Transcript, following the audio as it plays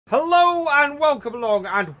Hello and welcome along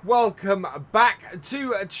and welcome back to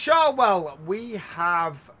Charwell. We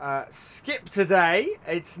have skipped a day.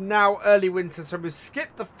 It's now early winter, so we've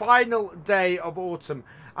skipped the final day of autumn.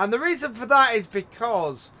 And the reason for that is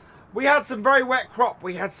because we had some very wet crop.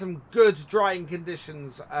 We had some good drying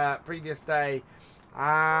conditions previous day.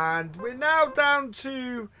 And we're now down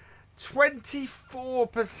to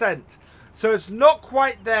 24%. So it's not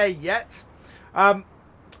quite there yet.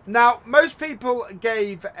 Now, most people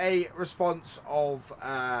gave a response of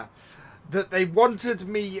that they wanted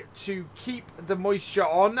me to keep the moisture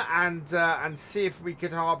on and see if we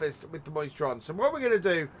could harvest with the moisture on. So what we're going to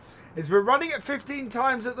do is we're running at 15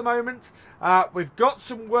 times at the moment. We've got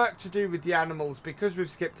some work to do with the animals because we've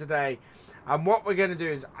skipped a day. And what we're going to do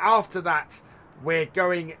is after that, we're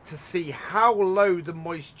going to see how low the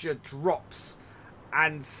moisture drops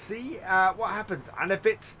and see what happens. And if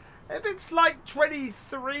it's like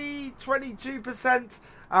 23, 22%,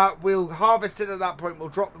 we'll harvest it at that point. We'll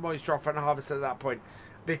drop the moisture off and harvest it at that point.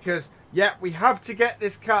 Because, yeah, we have to get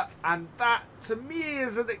this cut. And that, to me,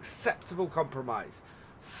 is an acceptable compromise.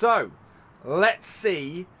 So, let's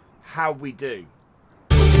see how we do.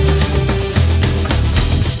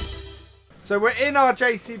 So, we're in our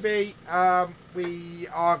JCB. We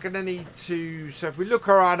are going to need to... So, if we look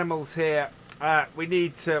at our animals here... we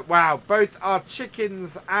need to, wow, both our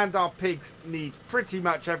chickens and our pigs need pretty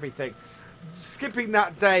much everything. Skipping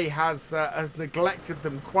that day has neglected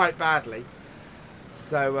them quite badly.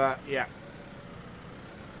 So, yeah.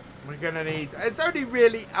 We're going to need, it's only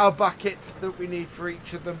really a bucket that we need for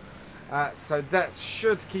each of them. So that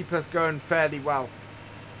should keep us going fairly well.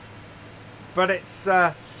 But it's,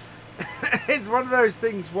 it's one of those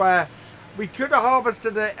things where we could have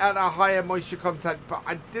harvested it at a higher moisture content, but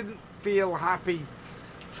I didn't feel happy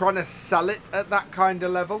trying to sell it at that kind of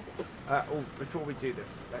level. Oh, before we do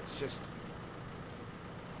this, let's just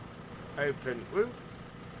open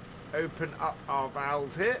up our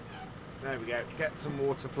valve here. There we go. Get some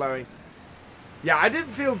water flowing. Yeah, I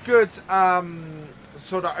didn't feel good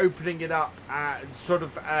sort of opening it up,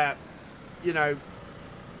 you know,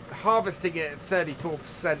 harvesting it at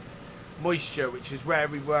 34% moisture, which is where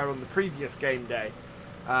we were on the previous game day.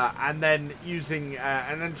 And then using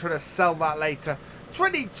and then trying to sell that later.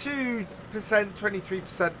 22%,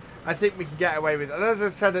 23%, I think we can get away with. And as I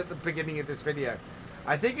said at the beginning of this video,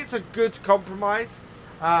 I think it's a good compromise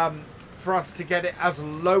for us to get it as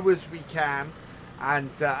low as we can,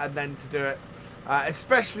 and then to do it,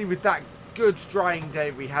 especially with that good drying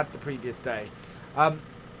day we had the previous day.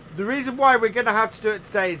 The reason why we're going to have to do it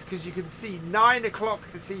today is because you can see 9 o'clock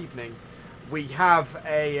this evening. We have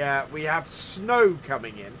snow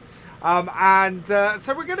coming in,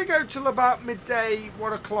 so we're going to go till about midday,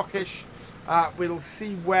 1 o'clock-ish. We'll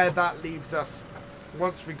see where that leaves us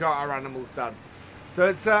once we got our animals done. So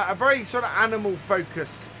it's a very sort of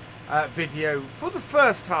animal-focused video for the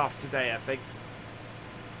first half today, I think.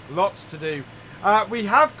 Lots to do. We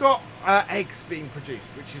have got eggs being produced,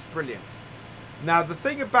 which is brilliant. Now the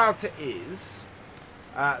thing about it is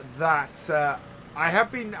that. I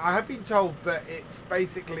have been told that it's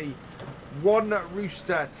basically 1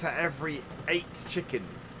 rooster to every 8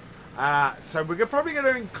 chickens. So we're probably going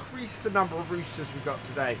to increase the number of roosters we've got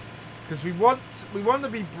today, because we want to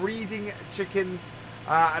be breeding chickens.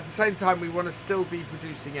 At the same time, we want to still be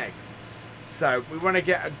producing eggs. So we want to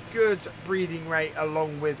get a good breeding rate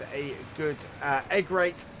along with a good egg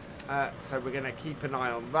rate. So we're going to keep an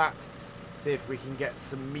eye on that. See if we can get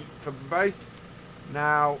some meat from both.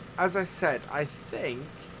 Now, as I said, I think...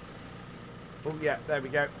 Oh, yeah, there we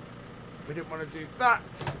go. We didn't want to do that.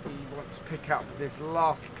 We want to pick up this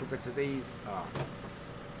last little bit of these. Oh.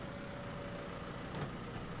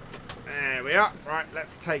 There we are. Right,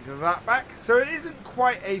 let's take that back. So it isn't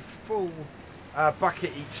quite a full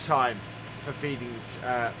bucket each time for feeding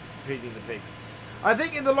the pigs. I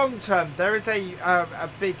think in the long term, there is a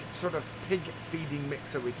big sort of pig feeding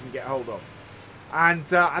mixer we can get hold of. And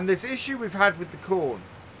this issue we've had with the corn,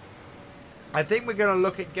 I think we're going to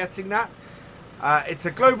look at getting that. It's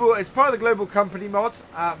part of the global company mod,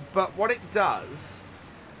 but what it does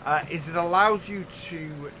is it allows you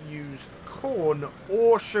to use corn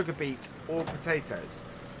or sugar beet or potatoes.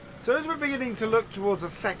 So as we're beginning to look towards a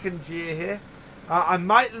second year here, I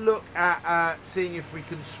might look at seeing if we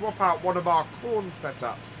can swap out one of our corn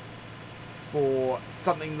setups for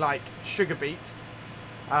something like sugar beet.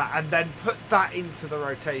 And then put that into the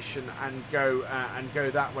rotation and go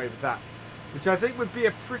that way with that, which I think would be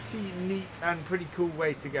a pretty neat and pretty cool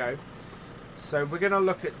way to go. So we're going to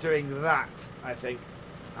look at doing that, I think,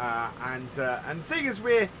 and seeing as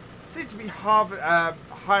we seem to be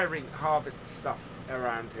hiring harvest stuff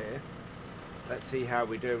around here, let's see how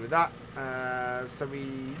we do with that. So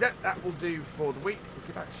that will do for the wheat. We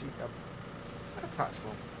could actually a touch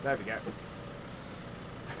more. There we go.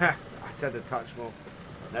 I said a touch more.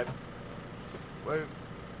 Nope. Whoa.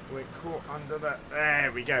 We're caught under that.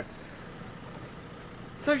 There we go.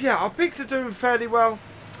 So yeah, our pigs are doing fairly well.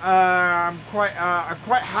 I'm quite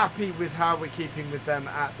happy with how we're keeping with them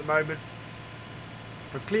at the moment.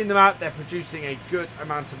 We've cleaned them out. They're producing a good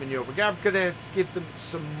amount of manure. We're going to give them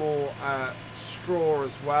some more straw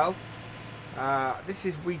as well. This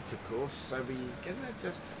is wheat, of course, so we're going to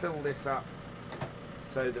just fill this up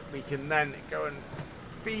so that we can then go and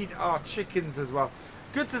feed our chickens as well.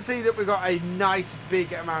 Good to see that we've got a nice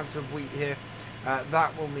big amount of wheat here.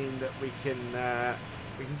 That will mean that we can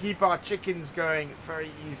keep our chickens going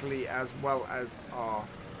very easily, as well as our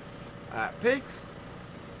pigs.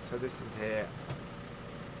 So this is here.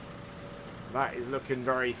 That is looking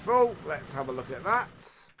very full. Let's have a look at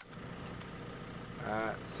that.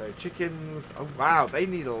 So chickens, oh wow, they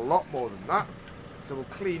need a lot more than that. So we'll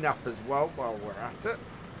clean up as well while we're at it.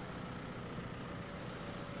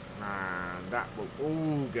 And that will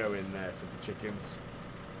all go in there for the chickens.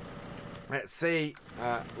 Let's see.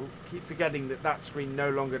 Keep forgetting that that screen no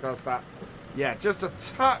longer does that. Yeah, just a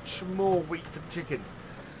touch more wheat for the chickens.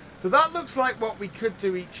 So that looks like what we could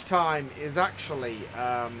do each time is actually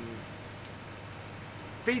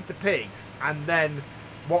feed the pigs, and then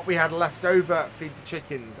what we had left over, feed the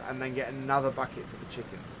chickens, and then get another bucket for the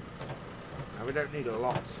chickens. Now we don't need a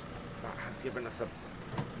lot. That has given us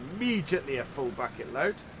immediately a full bucket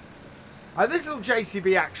load. This little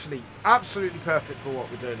JCB actually absolutely perfect for what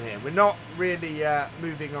we're doing here. We're not really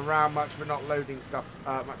moving around much. We're not loading stuff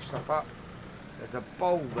much stuff up. There's a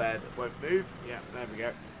bowl there that won't move. Yeah, there we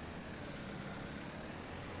go.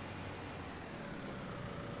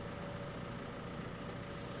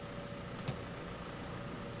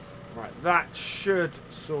 Right, that should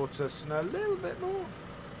sort us a little bit more.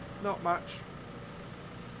 Not much.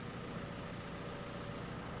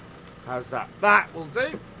 How's that? That will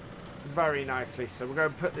do. Very nicely. So we're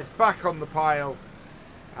going to put this back on the pile.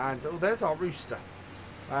 And, oh, there's our rooster.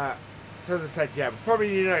 So as I said, yeah, we probably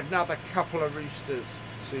need another couple of roosters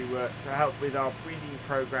to help with our breeding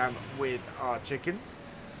program with our chickens.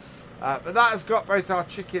 But that has got both our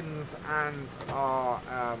chickens and our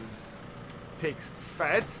pigs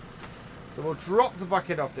fed. So we'll drop the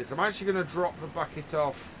bucket off this. I'm actually going to drop the bucket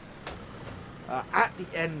off at the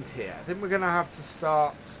end here. I think we're going to have to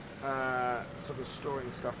start sort of storing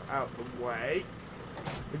stuff out the way.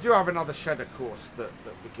 We do have another shed, of course, that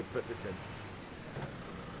we could put this in.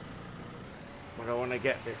 But I want to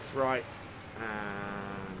get this right.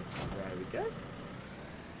 And there we go.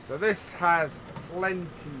 So this has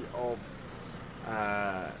plenty of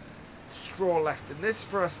straw left in this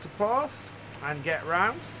for us to pass and get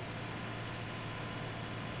round.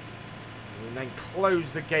 And then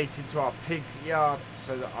close the gate into our pig yard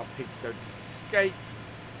so that our pigs don't escape.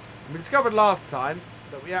 And we discovered last time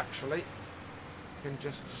that we actually can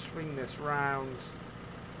just swing this round,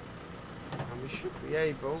 and we should be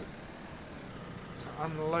able to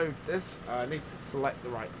unload this. I need to select the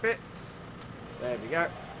right bits. There we go.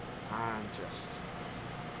 And just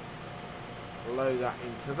blow that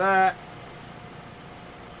into there.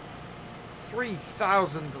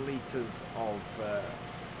 3,000 litres of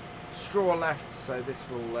straw left, so this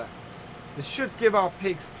will this should give our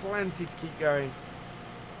pigs plenty to keep going.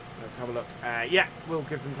 Let's have a look. Yeah, we'll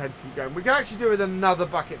give them plenty to keep going. We can actually do with another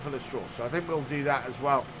bucket full of straw, so I think we'll do that as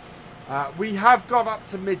well. We have got up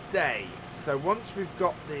to midday, so once we've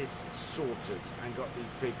got this sorted and got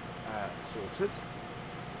these pigs sorted,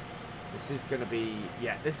 this is going to be,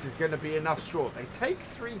 yeah, this is going to be enough straw. They take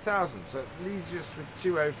 3,000, so it leaves us with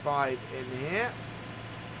 205 in here.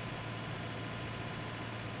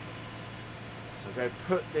 So go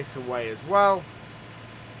put this away as well.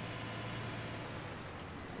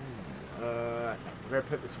 No, we're going to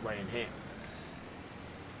put this away in here.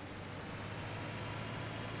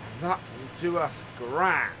 And that will do us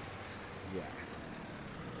grand. Yeah.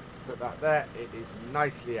 Put that there. It is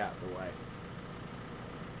nicely out of the way.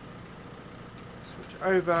 Switch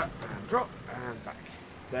over and drop and back.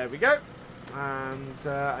 There we go. And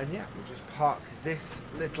yeah, we'll just park this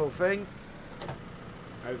little thing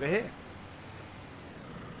over here.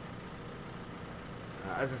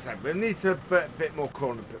 As I said, we'll need to put a bit more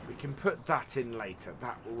corner, but we can put that in later.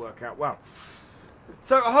 That will work out well.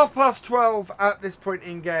 So 12:30 at this point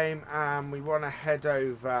in game, and we want to head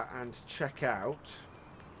over and check out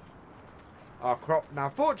our crop. Now,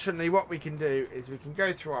 fortunately, what we can do is we can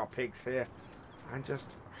go through our pigs here and just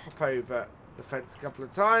hop over the fence a couple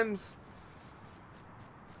of times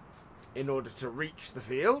in order to reach the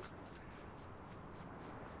field.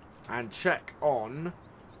 and check on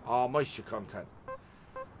our moisture content.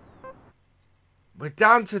 We're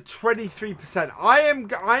down to 23%. I am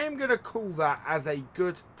going to call that as a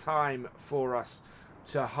good time for us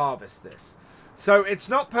to harvest this. So it's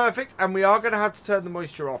not perfect, and we are going to have to turn the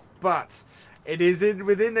moisture off, but it is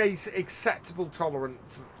within a acceptable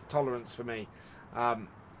tolerance for me.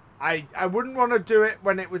 I wouldn't want to do it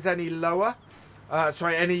when it was any lower.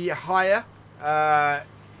 Any higher.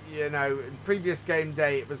 You know, in previous game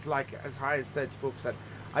day, it was like as high as 34%.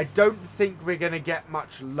 I don't think we're going to get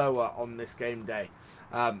much lower on this game day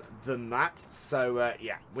than that. So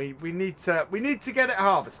yeah, we need to get it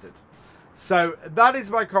harvested. So that is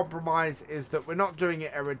my compromise, is that we're not doing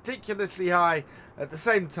it a ridiculously high. At the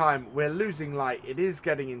same time, we're losing light. It is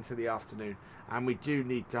getting into the afternoon, and we do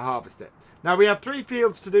need to harvest it. Now we have 3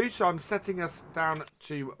 fields to do, so I'm setting us down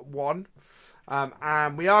to 1.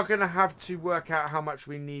 And we are going to have to work out how much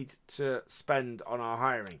we need to spend on our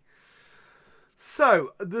hiring.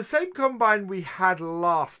 So, the same combine we had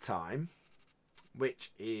last time,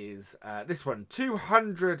 which is this one,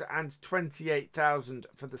 228,000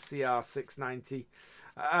 for the CR690.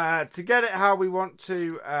 To get it how we want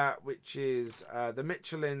to, which is the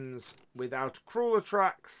Michelins without crawler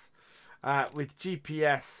tracks, with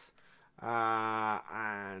GPS,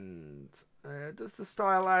 and does the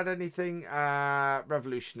style add anything?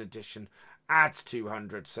 Revolution Edition adds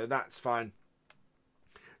 200, so that's fine.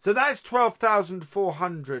 So that's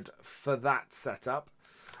 12,400 for that setup.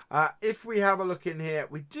 If we have a look in here,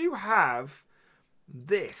 we do have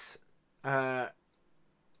this John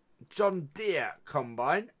Deere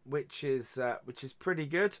combine, which is pretty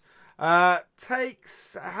good. Has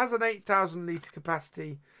an 8,000 litre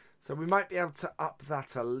capacity, so we might be able to up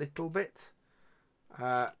that a little bit.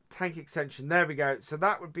 Tank extension, there we go. So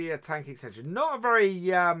that would be a tank extension. Not a very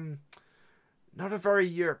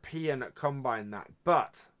European combine, that,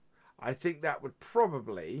 but I think that would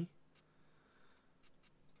probably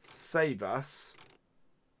save us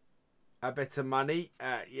a bit of money.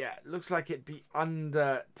 Yeah, it looks like it'd be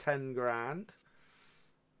under 10 grand.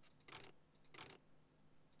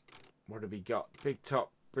 What have we got? Big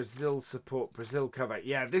top, Brazil support, Brazil cover.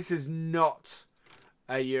 Yeah, this is not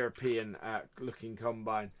a European looking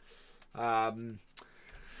combine.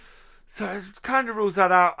 So it kind of rules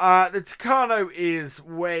that out. The Tucano is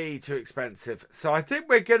way too expensive. So I think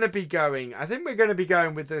we're going to be going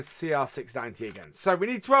with the CR690 again. So we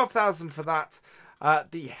need 12,000 for that.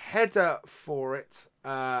 The header for it,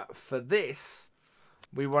 for this,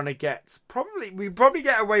 we want to get we probably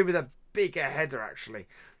get away with a bigger header, actually.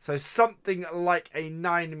 So something like a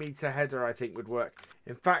 9-meter header, I think, would work.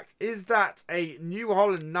 In fact, is that a New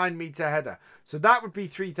Holland 9-meter header? So that would be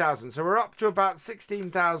 3,000. So we're up to about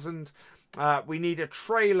 16,000. We need a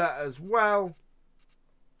trailer as well.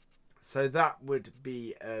 So that would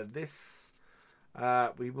be this.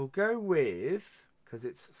 We will go with, because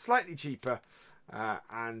it's slightly cheaper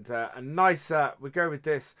and a nicer, we go with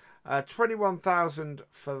this. 21,000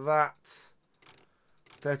 for that.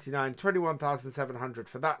 21,700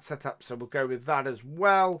 for that setup, so we'll go with that as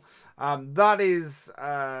well. That is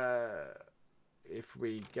if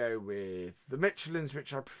we go with the Michelins,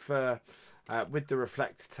 which I prefer, with the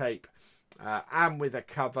reflect tape and with a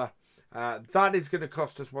cover, that is going to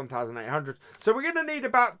cost us 1,800. So we're going to need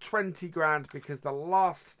about 20 grand, because the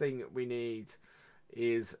last thing that we need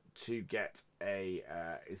is to get a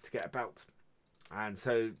belt. And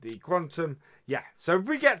so the quantum, yeah. So if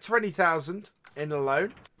we get 20,000 in a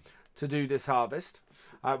loan to do this harvest,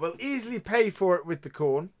 we'll easily pay for it with the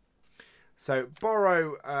corn. So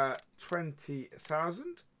borrow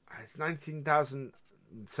 20,000. It's 19,000.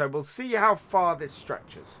 So we'll see how far this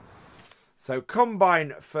stretches. So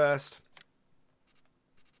combine first.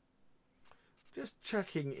 Just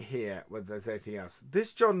checking here whether there's anything else.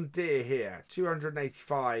 This John Deere here,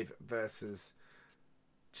 285 versus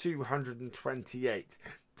 228.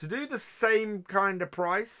 To do the same kind of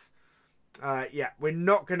price, yeah, we're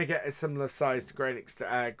not going to get a similar sized grain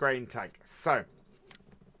tank. So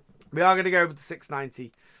we are going to go with the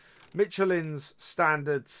 690. Michelin's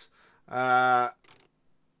standards.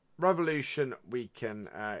 Revolution we can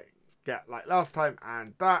get like last time,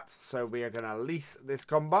 and that. So we are going to lease this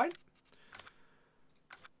combine.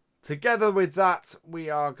 Together with that, we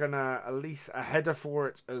are going to lease a header for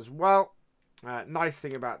it as well. Nice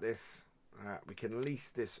thing about this, we can lease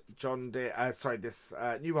this John Deere, this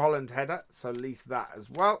New Holland header, so lease that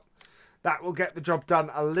as well. That will get the job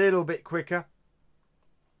done a little bit quicker.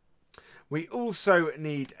 We also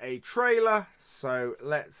need a trailer, so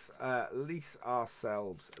let's lease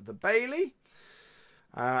ourselves the Bailey.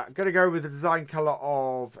 I'm going to go with the design colour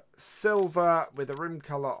of silver with a rim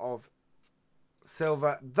colour of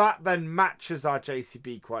silver. That then matches our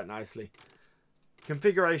JCB quite nicely.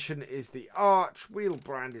 Configuration is the arch. Wheel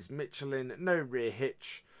brand is Michelin. No rear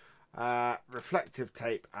hitch. Reflective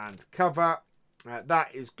tape and cover.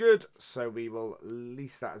 That is good, so we will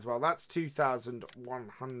lease that as well. That's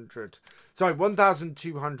 2,100. Sorry,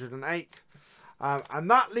 1,208. And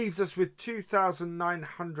that leaves us with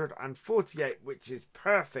 2,948, which is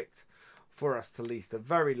perfect for us to lease the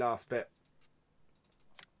very last bit,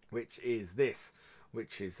 which is this,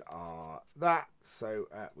 which is that. So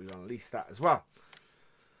we want to lease that as well.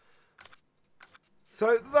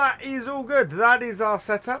 So that is all good. That is our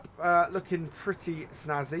setup, looking pretty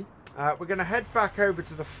snazzy. We're going to head back over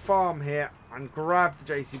to the farm here and grab the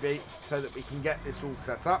JCB so that we can get this all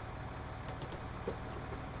set up.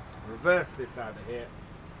 Reverse this out of here.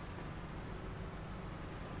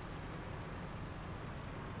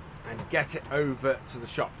 And get it over to the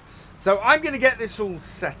shop. So I'm going to get this all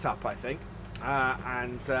set up, I think.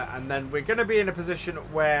 And then we're going to be in a position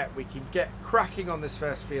where we can get cracking on this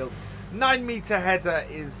first field. 9-meter header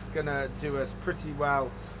is going to do us pretty well.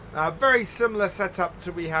 Very similar setup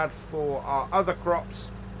to we had for our other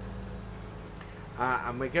crops.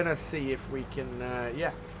 And we're going to see if we can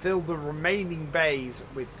fill the remaining bays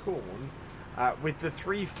with corn with the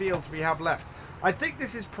 3 fields we have left. I think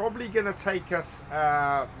this is probably going to take us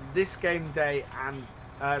this game day and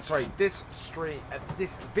this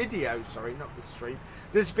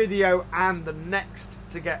video and the next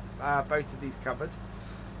to get both of these covered.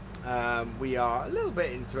 We are a little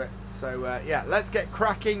bit into it, so yeah, let's get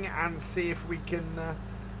cracking and see if we can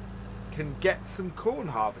get some corn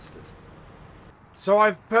harvested. So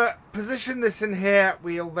I've positioned this in here.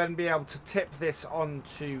 We'll then be able to tip this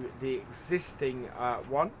onto the existing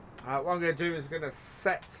one. What I'm going to do is going to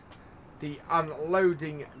set the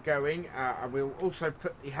unloading going, and we'll also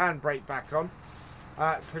put the handbrake back on.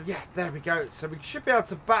 So yeah, there we go. So we should be able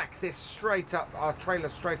to back this straight up, our trailer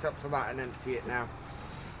straight up to that, and empty it now.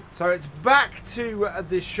 So it's back to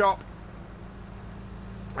the shop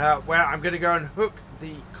where I'm going to go and hook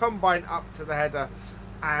the combine up to the header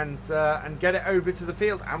and get it over to the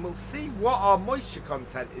field, and we'll see what our moisture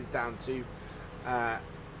content is down to,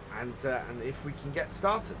 and if we can get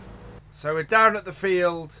started. So we're down at the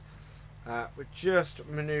field. We're just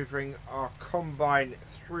manoeuvring our combine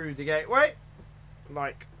through the gateway,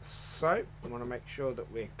 like so. I want to make sure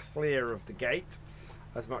that we're clear of the gate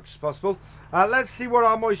as much as possible. Let's see what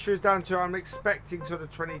our moisture is down to. I'm expecting sort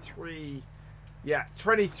of 23. Yeah,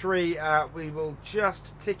 23. We will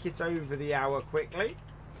just tick it over the hour quickly.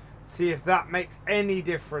 See if that makes any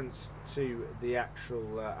difference to the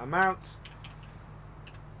actual amount.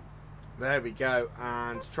 There we go.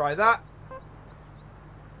 And try that.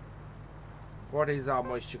 What is our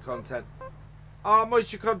moisture content? Our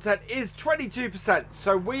moisture content is 22%.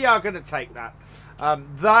 So we are going to take that.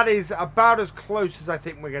 That is about as close as I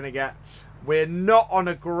think we're going to get. We're not on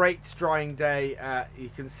a great drying day. You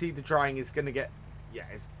can see the drying is going to get... Yeah,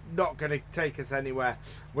 it's not going to take us anywhere.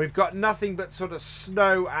 We've got nothing but sort of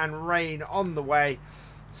snow and rain on the way.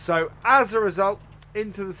 So as a result,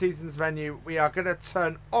 into the seasons menu, we are going to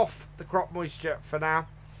turn off the crop moisture for now.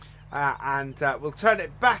 And we'll turn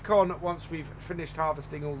it back on once we've finished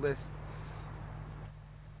harvesting all this.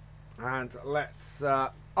 And let's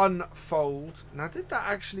unfold. Now, did that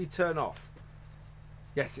actually turn off?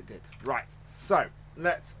 Yes, it did. Right. So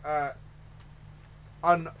let's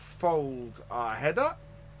unfold our header.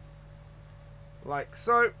 Like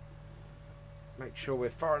so. Make sure we're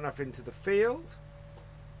far enough into the field.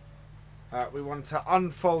 We want to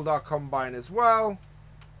unfold our combine as well.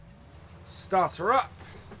 Start her up.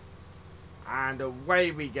 And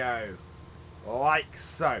away we go. Like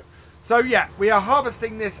so. So yeah, we are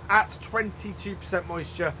harvesting this at 22%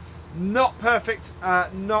 moisture. Not perfect.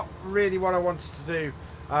 Not really what I wanted to do.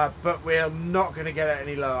 But we're not going to get it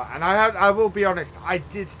any lower. And I will be honest, I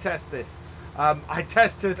did test this. I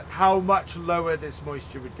tested how much lower this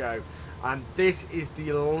moisture would go. And this is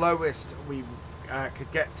the lowest we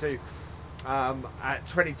could get to at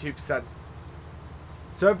 22%.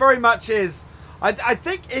 So it very much is. I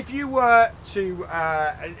think if you were to,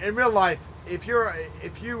 in real life, if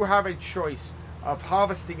you have a choice of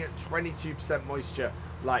harvesting at 22% moisture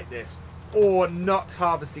like this, or not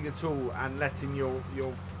harvesting at all and letting your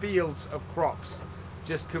fields of crops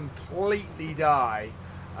just completely die,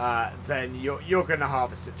 then you're going to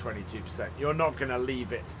harvest at 22%. You're not going to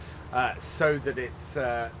leave it so that it's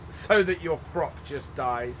so that your crop just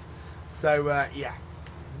dies. So yeah,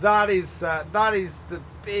 that is the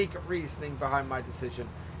big reasoning behind my decision.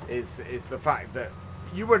 Is the fact that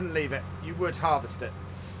you wouldn't leave it, you would harvest it.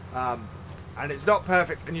 And it's not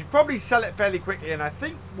perfect, and you'd probably sell it fairly quickly. And I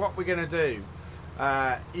think what we're going to do,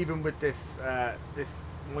 even with this this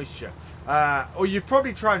moisture. Or you'd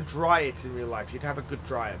probably try and dry it in real life. You'd have a good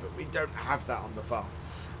dryer, but we don't have that on the farm.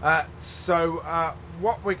 So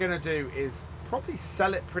what we're going to do is probably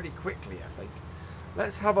sell it pretty quickly, I think.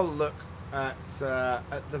 Let's have a look at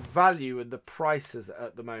the value and the prices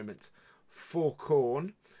at the moment for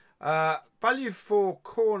corn. Value for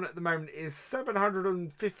corn at the moment is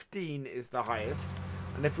 715 is the highest.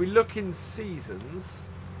 And if we look in seasons,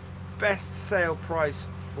 best sale price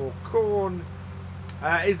for corn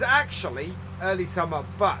is actually early summer,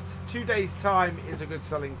 but 2 days time is a good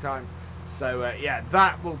selling time. So yeah,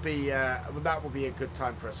 that will be a good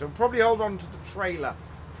time for us. So we'll probably hold on to the trailer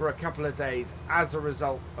for a couple of days as a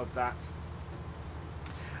result of that.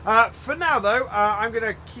 For now though, I'm going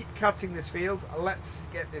to keep cutting this field. Let's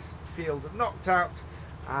get this field knocked out,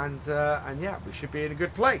 and yeah, we should be in a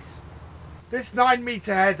good place. This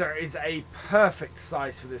 9-meter header is a perfect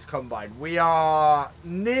size for this combine. We are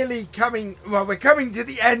nearly coming, well, we're coming to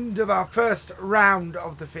the end of our first round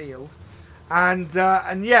of the field, and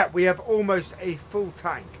yet we have almost a full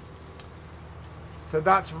tank. So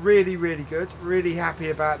that's really, really good. Really happy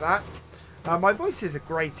about that. My voice is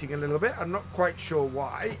grating a little bit. I'm not quite sure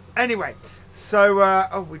why. Anyway, so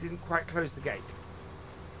oh, we didn't quite close the gate.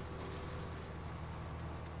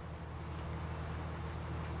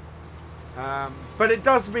 But it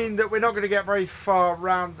does mean that we're not going to get very far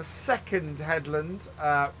around the second headland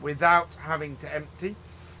without having to empty,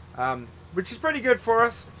 which is pretty good for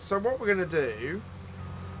us. So what we're going to do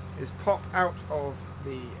is pop out of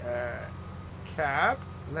the cab.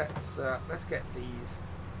 Let's get these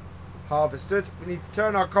harvested. We need to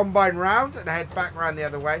turn our combine round and head back around the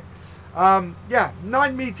other way. Yeah,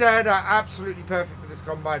 9-meter header, absolutely perfect for this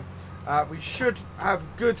combine. We should have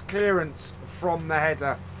good clearance from the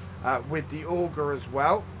header with the auger as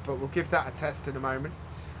well, but we'll give that a test in a moment.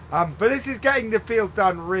 But this is getting the field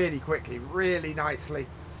done really quickly, really nicely,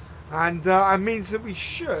 and it means that we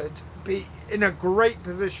should be in a great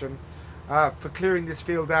position for clearing this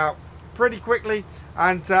field out pretty quickly,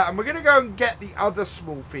 and we're going to go and get the other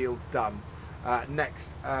small fields done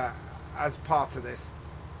next as part of this.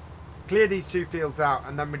 Clear these 2 fields out,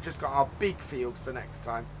 and then we've just got our big field for next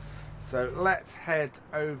time. So let's head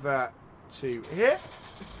over to here.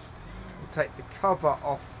 We'll take the cover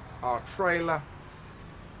off our trailer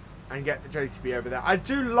and get the JCB over there. I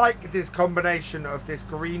do like this combination of this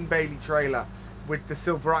green Bailey trailer with the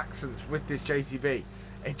silver accents with this JCB.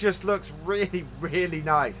 It just looks really, really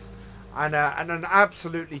nice. And an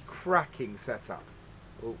absolutely cracking setup.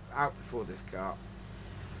 Oh, out before this car.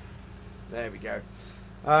 There we go.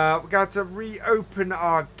 We're going to reopen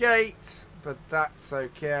our gate, but that's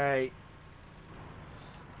okay.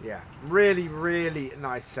 Yeah, really, really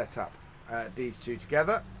nice setup. These two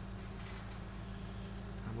together.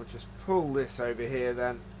 And we'll just pull this over here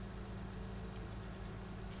then.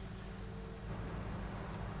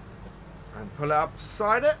 And pull it up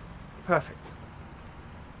beside it. Perfect.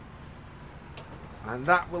 And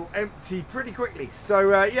that will empty pretty quickly.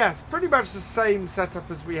 So yeah, it's pretty much the same setup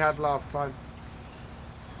as we had last time.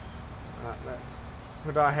 Let's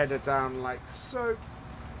put our header down like so.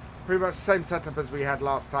 Pretty much the same setup as we had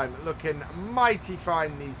last time. Looking mighty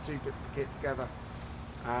fine, these 2 bits of kit together.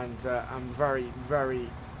 And I'm very, very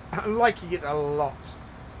liking it a lot,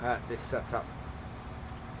 this setup.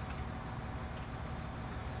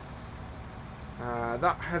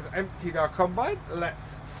 That has emptied our combine.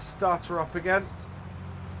 Let's start her up again.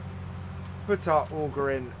 Put our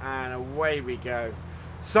auger in, and away we go.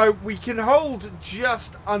 So we can hold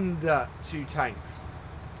just under 2 tanks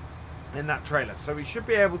in that trailer. So we should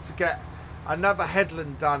be able to get another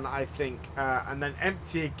headland done, I think, and then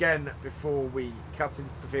empty again before we cut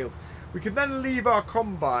into the field. We can then leave our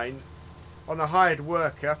combine on a hired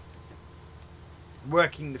worker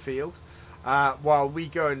working the field while we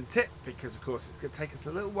go and tip, because of course it's going to take us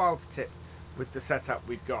a little while to tip with the setup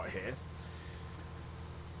we've got here.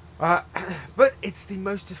 But it's the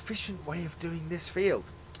most efficient way of doing this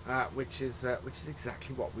field, which is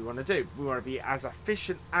exactly what we want to do. We want to be as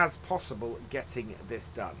efficient as possible getting this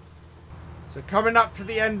done. So coming up to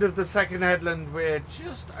the end of the second headland, we're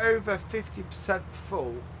just over 50%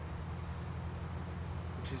 full,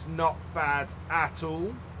 which is not bad at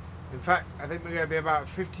all. In fact, I think we're going to be about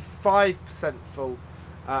 55% full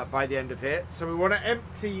by the end of here. So we want to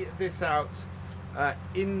empty this out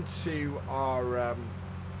into our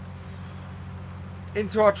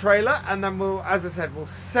trailer, and then we'll, as I said,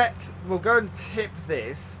 we'll go and tip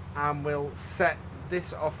this, and we'll set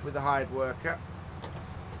this off with a hired worker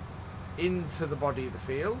into the body of the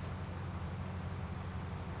field,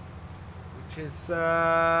 which is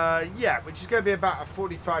yeah, which is going to be about a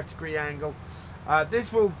 45-degree angle.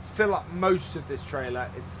 This will fill up most of this trailer.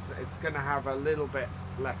 It's going to have a little bit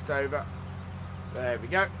left over. There we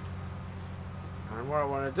go. And what I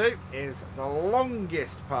want to do is the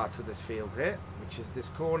longest part of this field here, which is this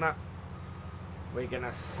corner, we're going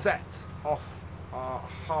to set off our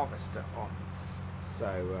harvester on.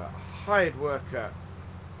 So hired worker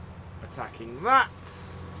attacking that,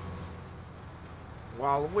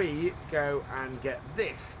 while we go and get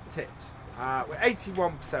this tipped. We're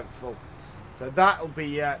 81% full, so that'll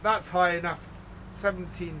be that's high enough.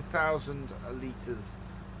 17,000 litres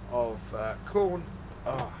of corn.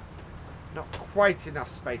 Oh, not quite enough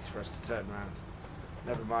space for us to turn around.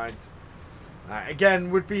 Never mind.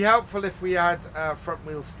 Again, would be helpful if we had front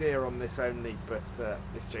wheel steer on this only, but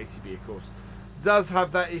this JCB, of course, does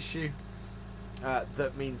have that issue.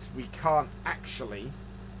 That means we can't actually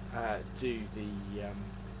do the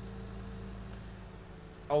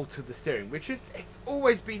alter the steering, which is, it's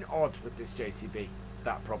always been odd with this JCB,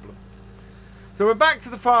 that problem. So we're back to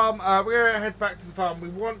the farm. We're going to head back to the farm. We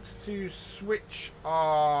want to switch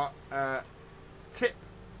our tip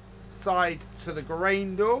side to the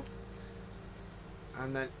grain door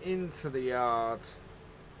and then into the yard.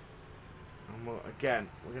 And we'll, again,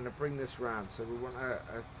 we're going to bring this round. So we want a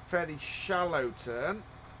fairly shallow turn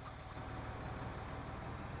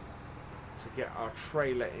to get our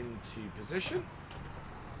trailer into position.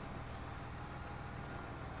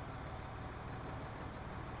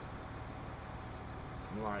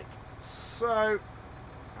 Like so.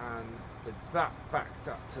 And with that backed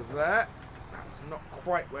up to there, that's not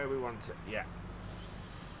quite where we want it yet.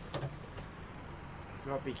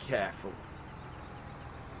 Gotta be careful.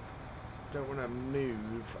 Don't want to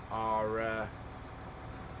move our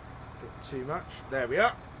bit too much. There we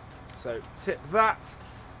are. So tip that.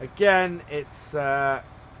 Again, it's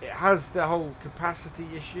it has the whole capacity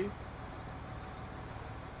issue.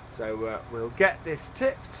 So we'll get this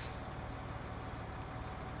tipped,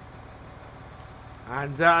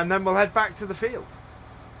 and then we'll head back to the field.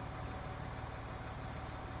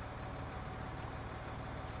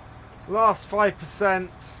 Last 5%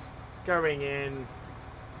 going in.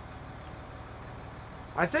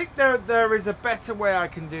 I think there is a better way I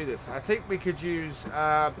can do this. I think we could use...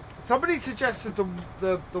 somebody suggested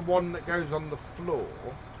the one that goes on the floor.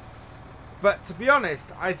 But to be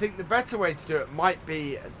honest, I think the better way to do it might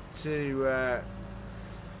be to...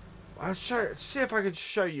 I'll see if I can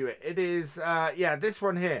show you it. It is, yeah, this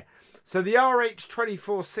one here. So the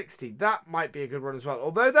RH2460, that might be a good one as well.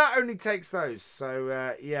 Although that only takes those.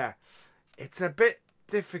 So, yeah, it's a bit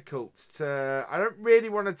difficult to... I don't really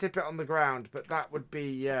want to tip it on the ground, but that would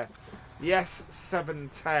be... the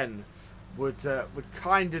S710 would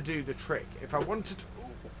kind of do the trick. If I wanted to... Ooh,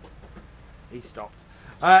 he stopped.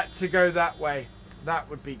 To go that way, that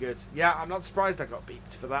would be good. Yeah, I'm not surprised I got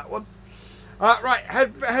beeped for that one. Right,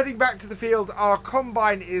 heading back to the field. Our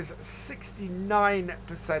combine is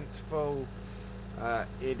 69% full.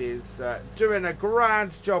 It is doing a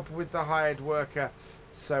grand job with the hired worker.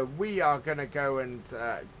 So we are going to go and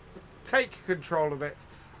take control of it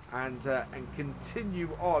and continue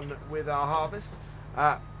on with our harvest.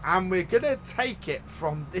 And we're going to take it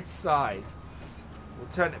from this side.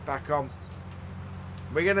 We'll turn it back on.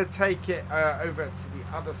 We're going to take it over to the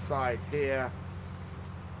other side here.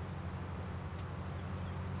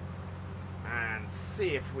 And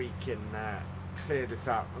see if we can clear this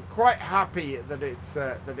out. I'm quite happy that it's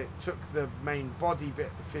that it took the main body bit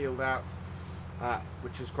of the field out,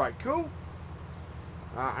 which was quite cool.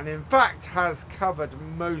 And in fact has covered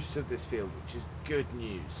most of this field, which is good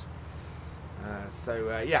news.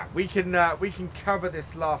 So yeah, we can cover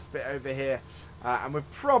this last bit over here, and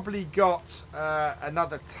we've probably got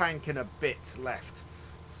another tank and a bit left.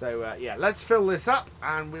 So yeah, let's fill this up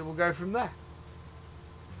and we will go from there.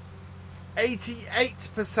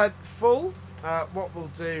 88% full. What we'll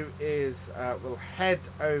do is we'll head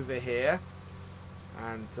over here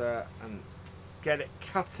and get it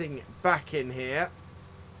cutting back in here,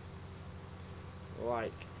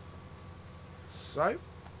 like so.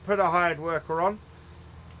 Put a hired worker on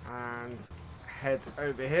and head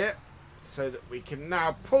over here so that we can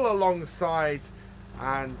now pull alongside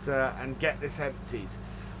and get this emptied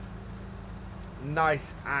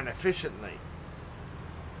nice and efficiently.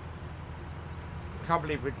 Can't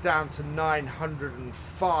believe we're down to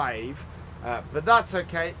 905, but that's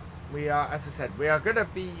okay. We are, as I said, we are going to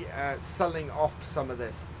be selling off some of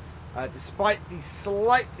this, despite the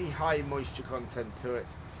slightly high moisture content to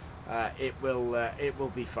it. It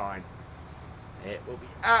will be fine. It will be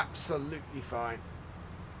absolutely fine.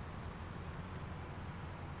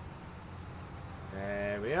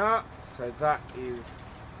 There we are. So that is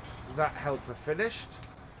that helper finished.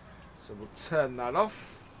 So we'll turn that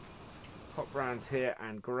off. Pop round here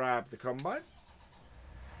and grab the combine.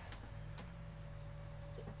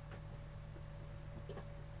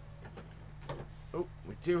 Oh,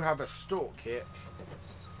 we do have a stalk here.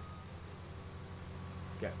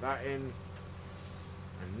 Get that in.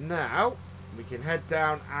 And now we can head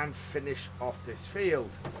down and finish off this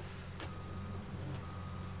field.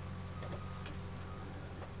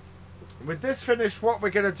 With this finish, what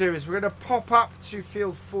we're going to do is we're going to pop up to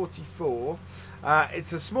field 44.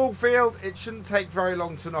 It's a small field. It shouldn't take very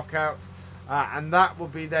long to knock out. And that will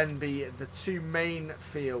then be the two main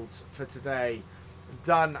fields for today,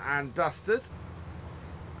 done and dusted.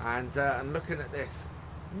 And looking at this,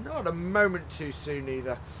 not a moment too soon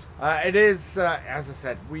either. It is, as I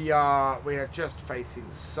said, we are just facing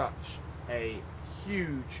such a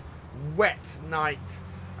huge wet night.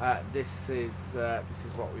 This is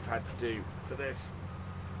what we've had to do for this.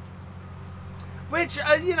 Which,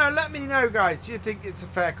 you know, let me know, guys. Do you think it's a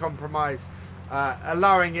fair compromise?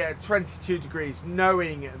 Allowing it at 22 degrees,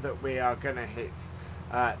 knowing that we are going to hit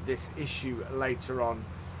this issue later on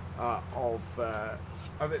of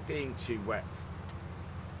it being too wet.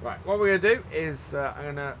 Right, what we're going to do is I'm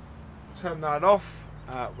going to turn that off.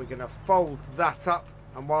 We're going to fold that up,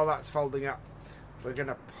 and while that's folding up, we're going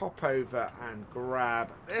to pop over and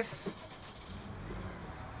grab this.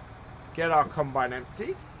 Get our combine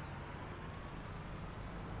emptied.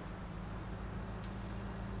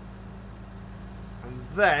 And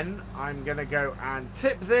then I'm going to go and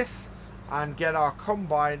tip this and get our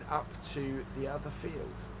combine up to the other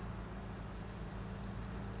field.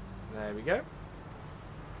 There we go.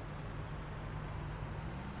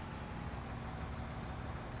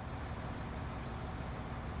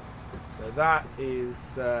 So that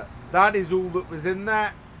is all that was in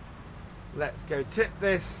there. Let's go tip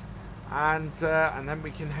this, and then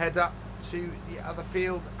we can head up to the other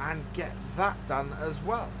field and get that done as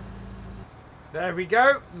well. There we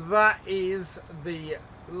go. That is the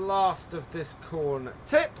last of this corn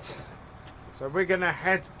tipped. So we're going to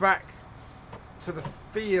head back to the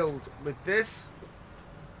field with this,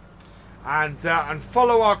 and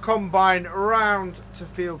follow our combine around to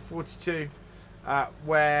field 42.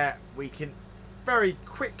 Where we can very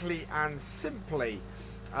quickly and simply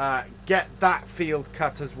get that field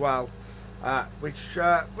cut as well, which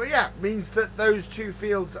well, yeah, means that those two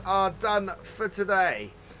fields are done for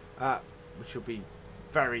today, which will be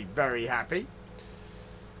very, very happy.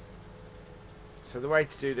 So the way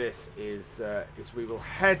to do this is we will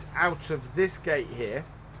head out of this gate here,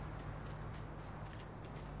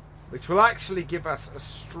 which will actually give us a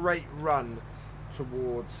straight run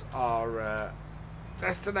towards our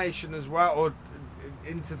destination as well, or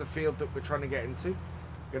into the field that we're trying to get into.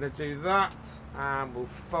 Going to do that, and we'll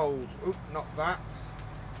fold, oop, not that,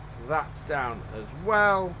 that down as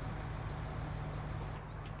well.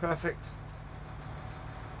 Perfect.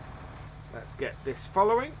 Let's get this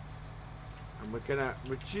following, and we're going to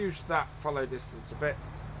reduce that follow distance a bit.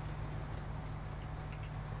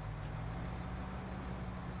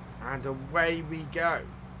 And away we go.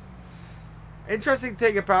 Interesting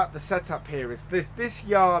thing about the setup here is this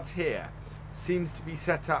yard here seems to be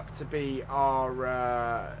set up to be our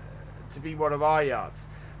one of our yards.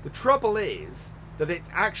 The trouble is that it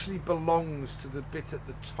actually belongs to the bit at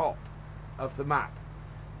the top of the map.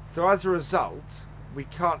 So as a result, we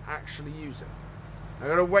can't actually use it. I'm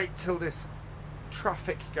going to wait till this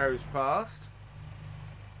traffic goes past.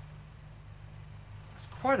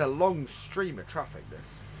 It's quite a long stream of traffic,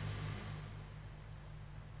 this.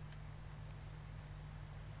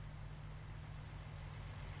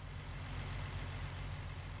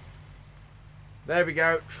 There we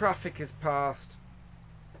go, traffic is passed.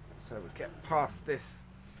 So we get past this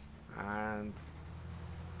and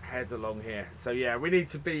head along here. So yeah, we need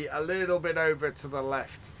to be a little bit over to the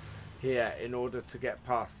left here in order to get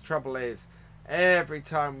past. The trouble is, every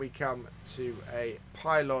time we come to a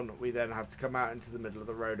pylon, we then have to come out into the middle of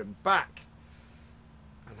the road and back.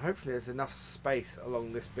 And hopefully there's enough space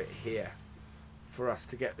along this bit here for us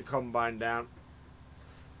to get the combine down.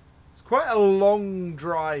 It's quite a long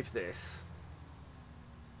drive, this.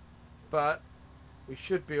 But we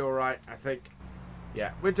should be all right, I think.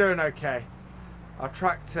 Yeah, we're doing okay. Our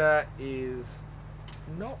tractor is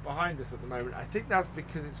not behind us at the moment. I think that's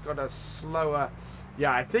because it's got a slower...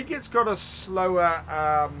 Yeah, I think it's got a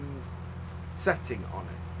slower setting on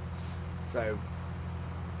it. So,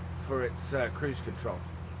 for its cruise control.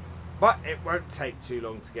 But it won't take too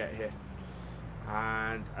long to get here.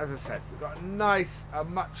 And as I said, we've got a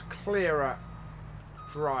much clearer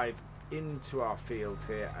drive into our field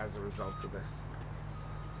here as a result of this.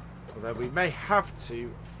 Although we may have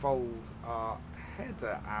to fold our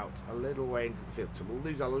header out a little way into the field. So we'll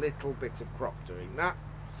lose a little bit of crop doing that.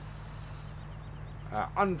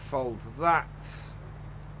 Unfold that.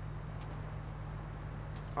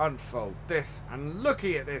 Unfold this. And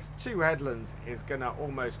looking at this, 2 headlands is going to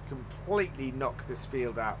almost completely knock this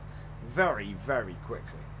field out very, very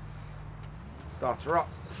quickly. Start her up,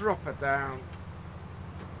 drop her down.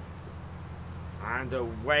 And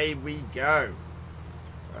away we go.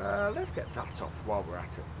 Let's get that off while we're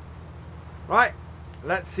at it. Right,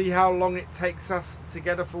 let's see how long it takes us to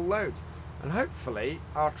get a full load. And hopefully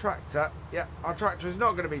our tractor, our tractor is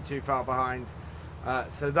not going to be too far behind.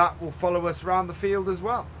 So that will follow us around the field as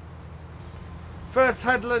well. First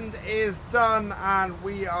headland is done and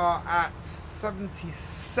we are at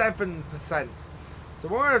 77%. So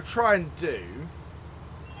what I'm going to try and do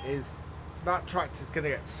is, that tractor's going to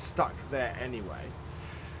get stuck there anyway.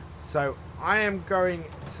 So I am going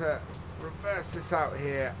to reverse this out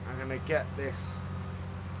here. I'm going to get this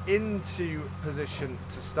into position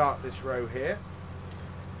to start this row here.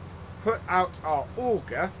 Put out our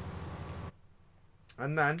auger.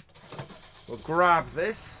 And then we'll grab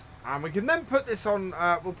this. And we can then put this on,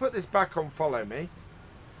 we'll put this back on follow me.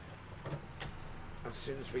 As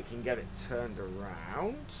soon as we can get it turned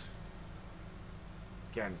around.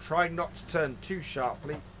 Again, try not to turn too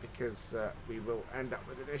sharply because we will end up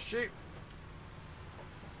with an issue.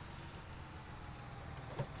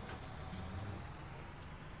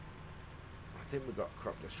 I think we've got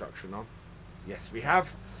crop destruction on. Yes, we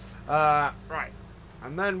have. Right.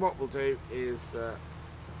 And then what we'll do is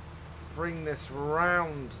bring this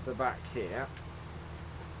round the back here.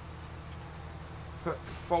 Put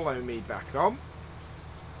follow me back on.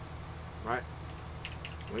 Right.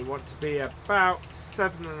 We want to be about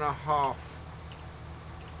 7.5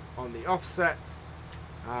 on the offset.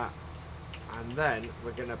 And then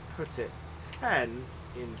we're going to put it 10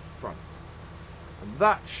 in front. And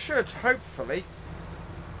that should hopefully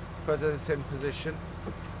put us in position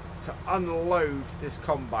to unload this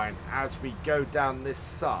combine as we go down this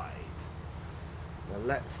side. So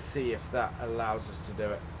let's see if that allows us to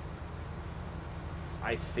do it.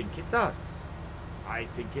 I think it does. I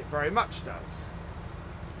think it very much does.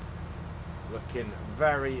 Looking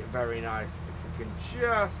very, very nice. If we can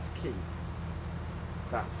just keep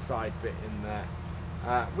that side bit in there,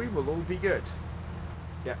 we will all be good.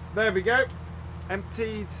 Yeah, there we go.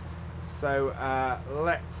 Emptied. So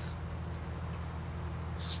let's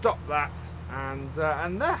stop that and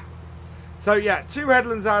there. So yeah, 2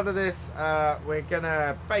 headlands out of this. We're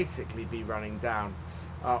gonna basically be running down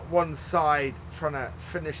one side, trying to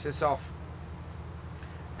finish this off.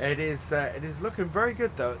 It is looking very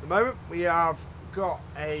good though at the moment. We've got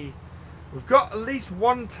at least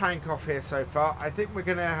 1 tank off here so far. I think we're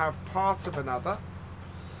gonna have part of another.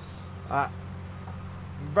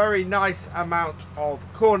 Very nice amount of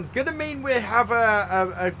corn. Gonna mean we have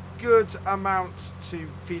a good amount to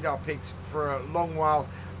feed our pigs for a long while,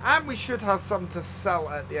 and we should have some to sell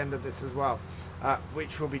at the end of this as well,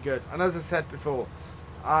 which will be good. And as I said before,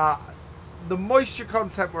 the moisture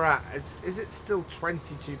content we're at, is it still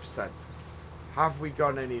 22%? Have we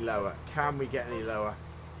gone any lower? Can we get any lower?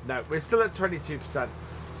 No, we're still at 22%.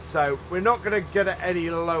 So we're not going to get it any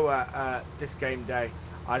lower this game day,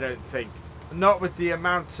 I don't think. Not with the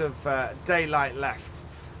amount of daylight left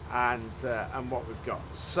and what we've got.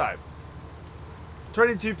 So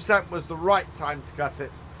 22% was the right time to cut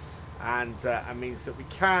it, and means that we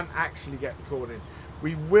can actually get the corn in.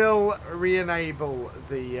 We will re-enable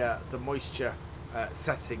the moisture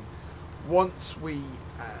setting once we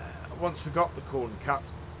got the corn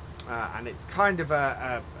cut, and it's kind of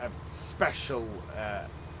a special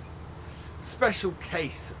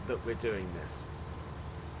case that we're doing this.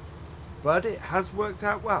 But it has worked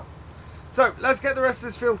out well. So let's get the rest of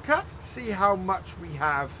this field cut, see how much we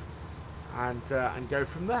have, and go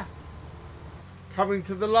from there. Coming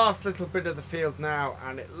to the last little bit of the field now,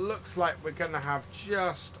 and it looks like we're going to have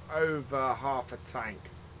just over half a tank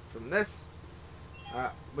from this,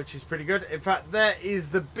 which is pretty good. In fact, there is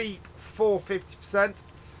the beep for 50%.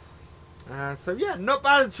 So yeah, not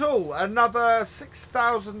bad at all. Another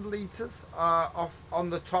 6,000 litres off on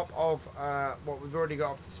the top of what we've already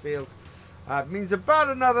got off this field. Means about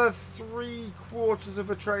another 3/4 of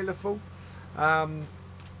a trailer full.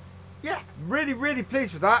 Yeah, really, really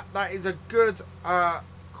pleased with that. That is a good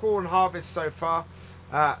corn harvest so far.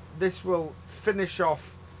 This will finish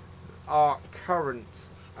off our current...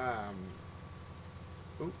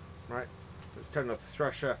 right, let's turn off the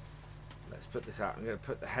thresher. Let's put this out. I'm going to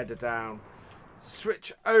put the header down.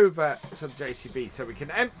 Switch over to the JCB so we can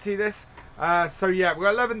empty this. So yeah, we've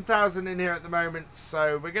got 11,000 in here at the moment.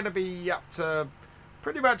 So we're going to be up to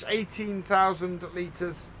pretty much 18,000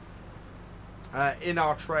 litres in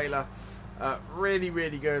our trailer. Really,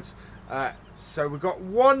 really good. So we've got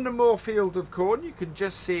one more field of corn. You can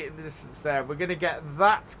just see it in the distance there. We're going to get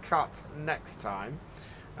that cut next time.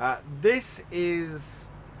 This is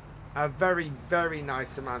a very, very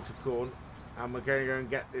nice amount of corn. And we're going to go and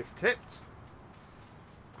get this tipped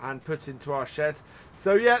and put into our shed.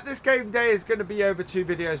 So yeah, this game day is going to be over 2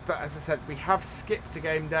 videos. But as I said, we have skipped a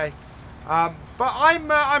game day. But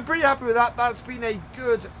I'm pretty happy with that. That's been a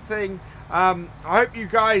good thing. I hope you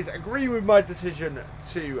guys agree with my decision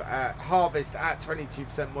to harvest at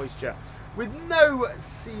 22% moisture with no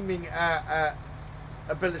seeming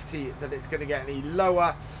ability that it's going to get any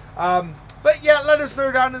lower. But yeah, let us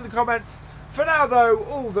know down in the comments. For now though,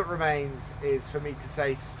 all that remains is for me to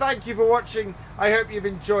say thank you for watching. I hope you've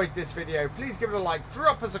enjoyed this video. Please give it a like,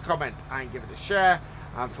 drop us a comment and give it a share.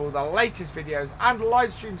 And for the latest videos and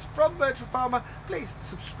live streams from Virtual Farmer, please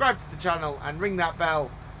subscribe to the channel and ring that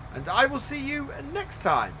bell. And I will see you next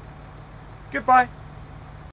time. Goodbye.